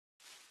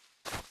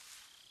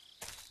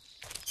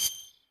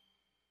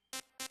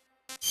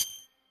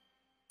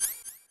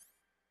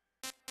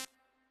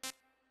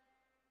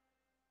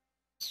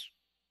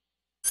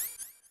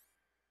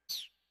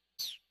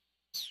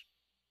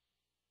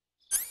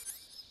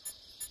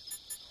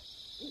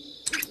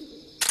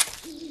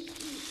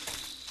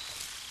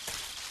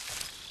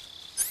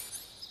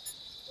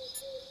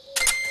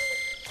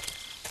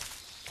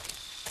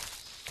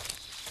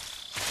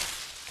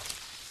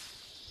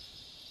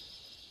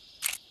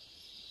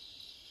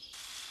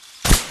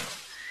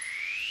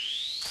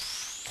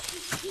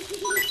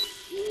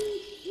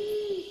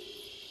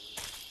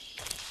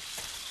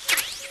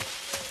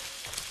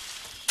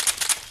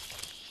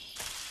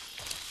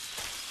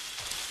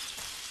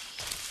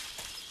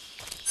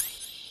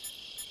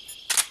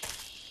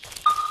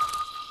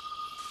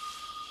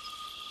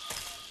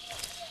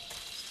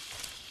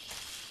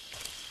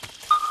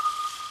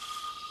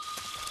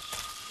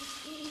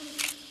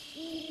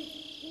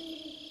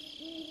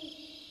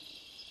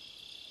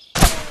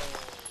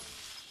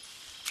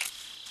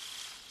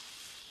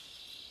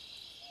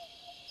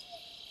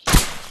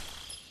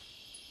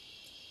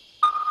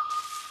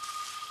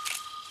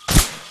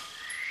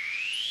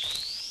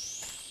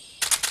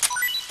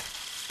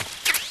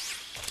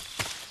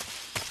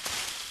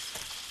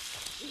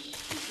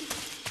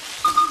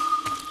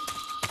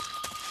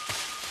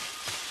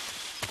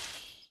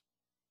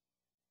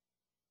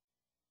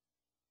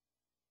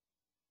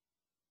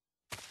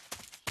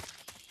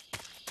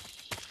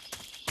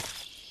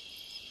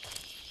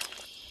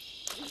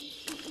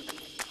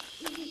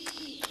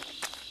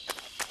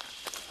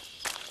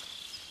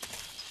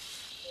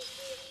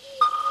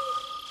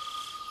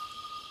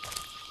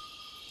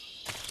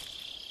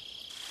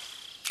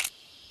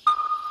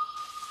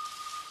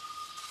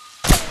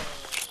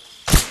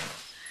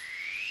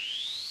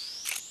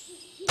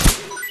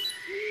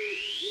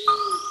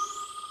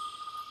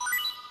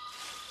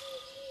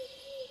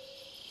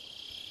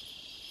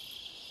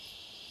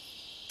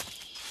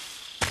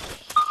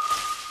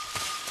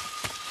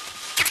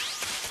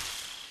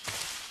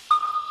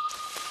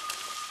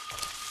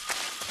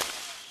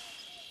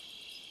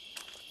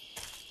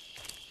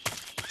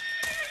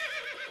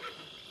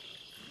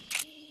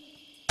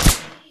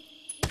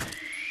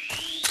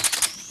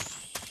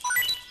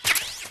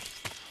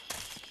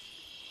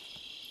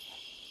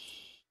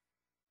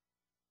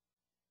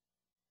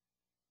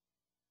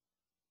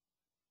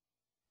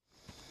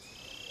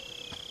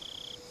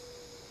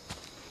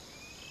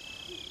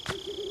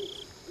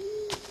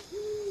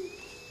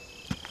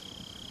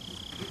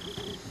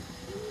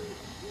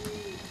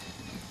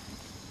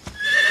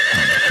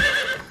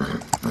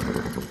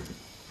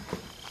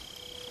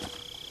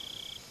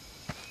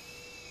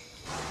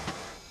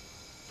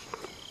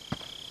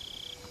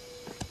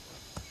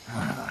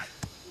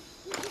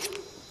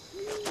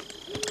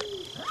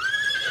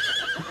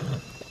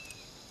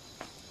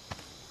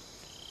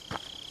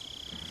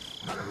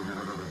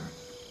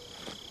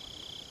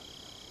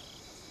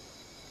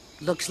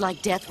Looks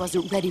like death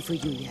wasn't ready for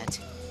you yet.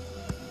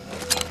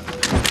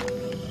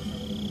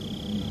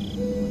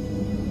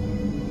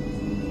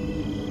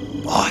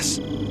 Boss!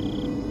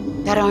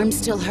 That arm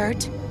still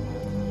hurt?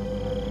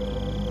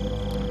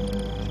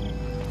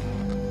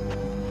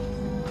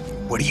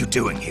 What are you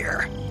doing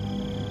here?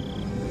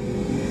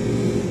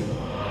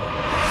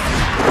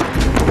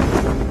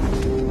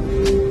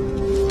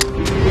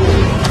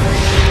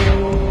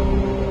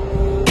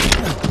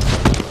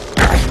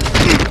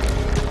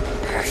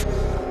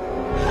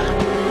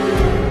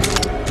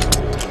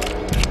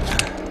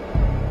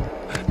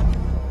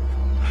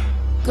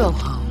 Go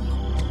home.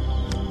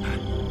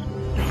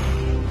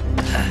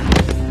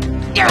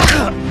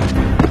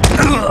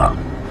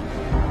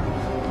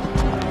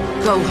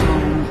 Go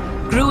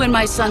home. Gru and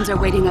my sons are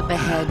waiting up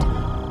ahead.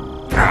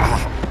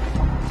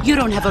 You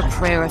don't have a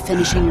prayer of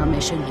finishing your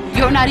mission.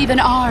 You're not even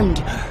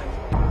armed.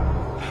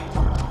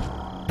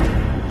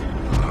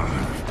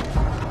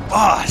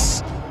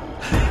 Boss!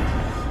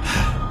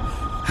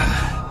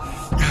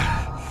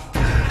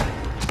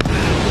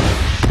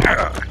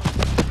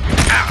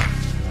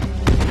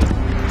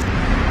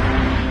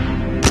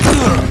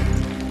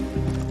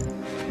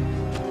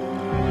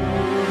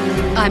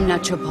 I'm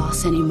not your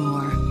boss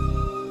anymore.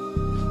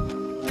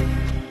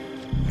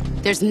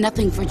 There's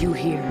nothing for you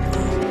here.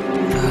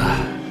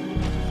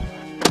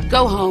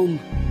 Go home.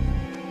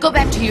 Go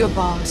back to your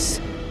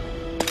boss.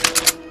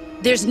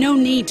 There's no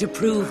need to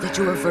prove that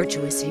you are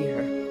virtuous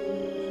here.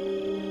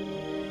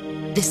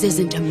 This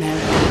isn't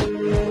America.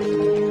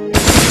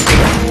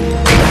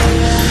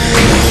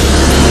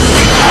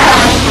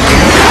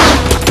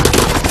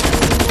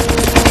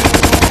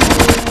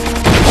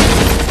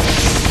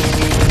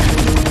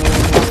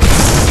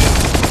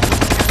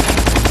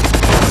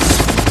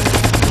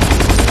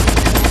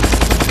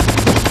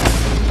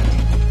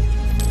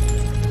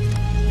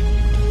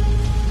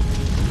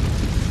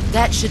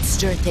 That should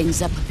stir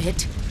things up a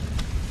bit.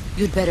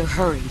 You'd better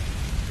hurry.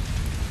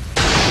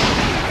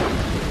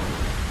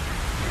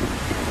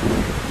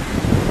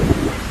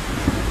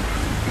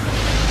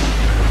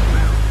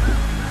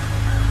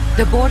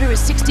 The border is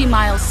 60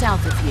 miles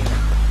south of here.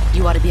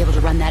 You ought to be able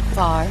to run that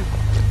far.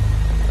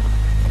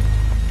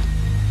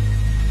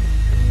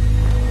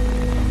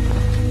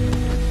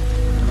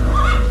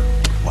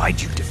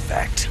 Why'd you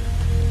defect?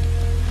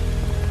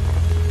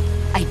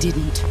 I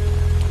didn't.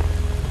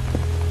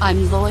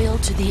 I'm loyal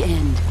to the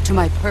end, to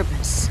my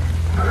purpose.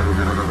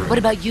 What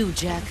about you,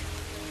 Jack?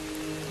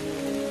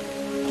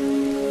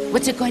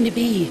 What's it going to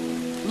be?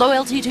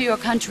 Loyalty to your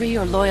country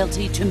or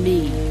loyalty to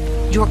me?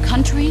 Your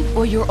country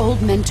or your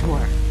old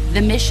mentor? The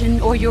mission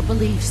or your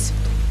beliefs?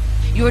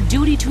 Your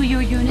duty to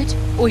your unit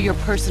or your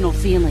personal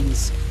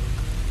feelings?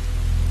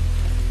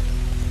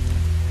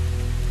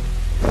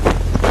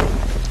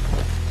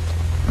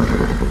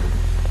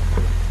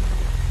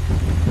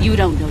 You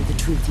don't know the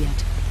truth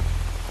yet.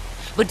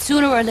 But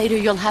sooner or later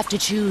you'll have to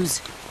choose.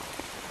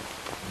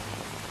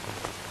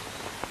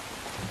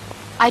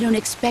 I don't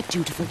expect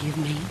you to forgive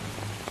me.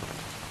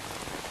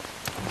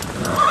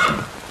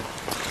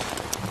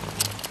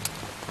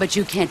 But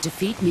you can't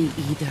defeat me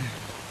either.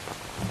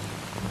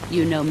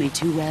 You know me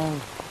too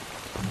well.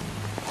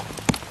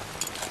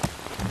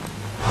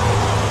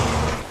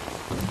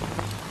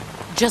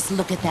 Just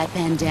look at that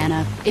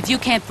bandana. If you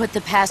can't put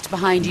the past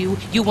behind you,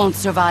 you won't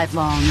survive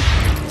long.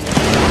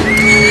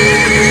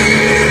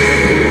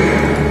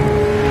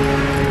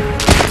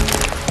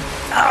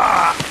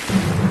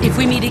 If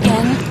we meet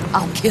again,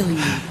 I'll kill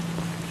you.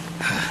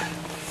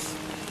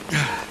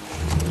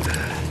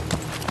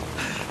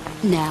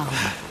 Now,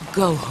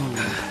 go home.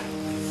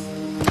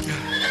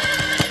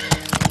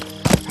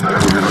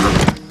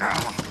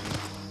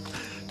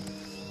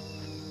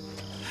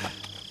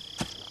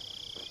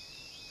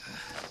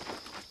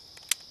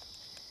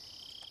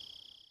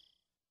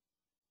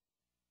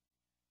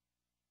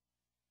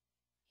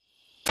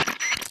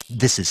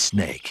 This is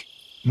Snake.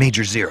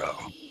 Major Zero.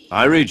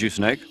 I read you,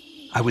 Snake.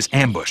 I was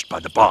ambushed by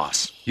the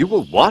boss. You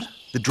were what?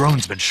 The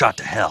drone's been shot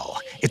to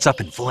hell. It's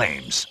up in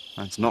flames.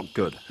 That's not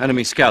good.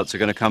 Enemy scouts are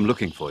going to come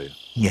looking for you.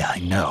 Yeah, I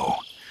know.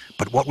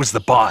 But what was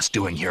the boss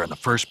doing here in the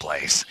first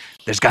place?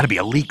 There's got to be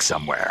a leak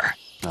somewhere.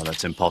 No,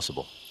 that's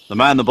impossible. The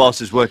man the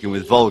boss is working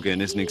with,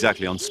 Volgin, isn't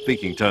exactly on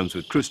speaking terms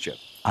with Khrushchev.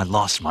 I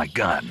lost my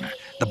gun.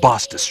 The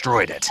boss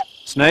destroyed it.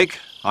 Snake,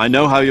 I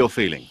know how you're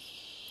feeling.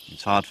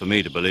 It's hard for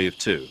me to believe,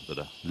 too, that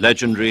a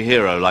legendary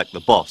hero like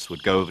the boss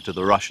would go over to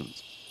the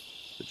Russians.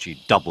 That she'd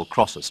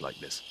double-cross us like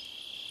this.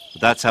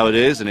 But that's how it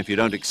is, and if you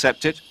don't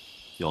accept it,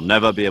 you'll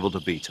never be able to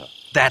beat her.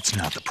 That's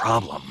not the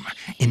problem.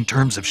 In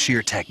terms of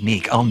sheer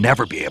technique, I'll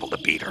never be able to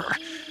beat her.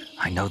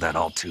 I know that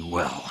all too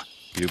well.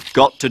 You've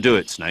got to do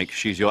it, Snake.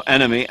 She's your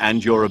enemy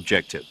and your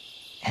objective.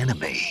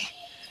 Enemy?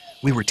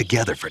 We were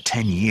together for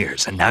 10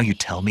 years, and now you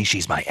tell me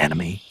she's my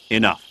enemy?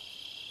 Enough.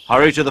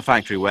 Hurry to the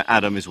factory where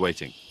Adam is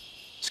waiting.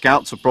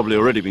 Scouts have probably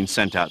already been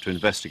sent out to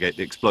investigate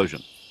the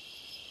explosion.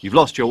 You've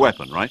lost your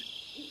weapon, right?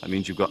 That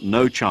means you've got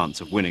no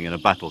chance of winning in a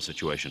battle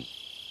situation.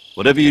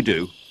 Whatever you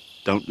do,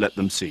 don't let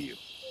them see you.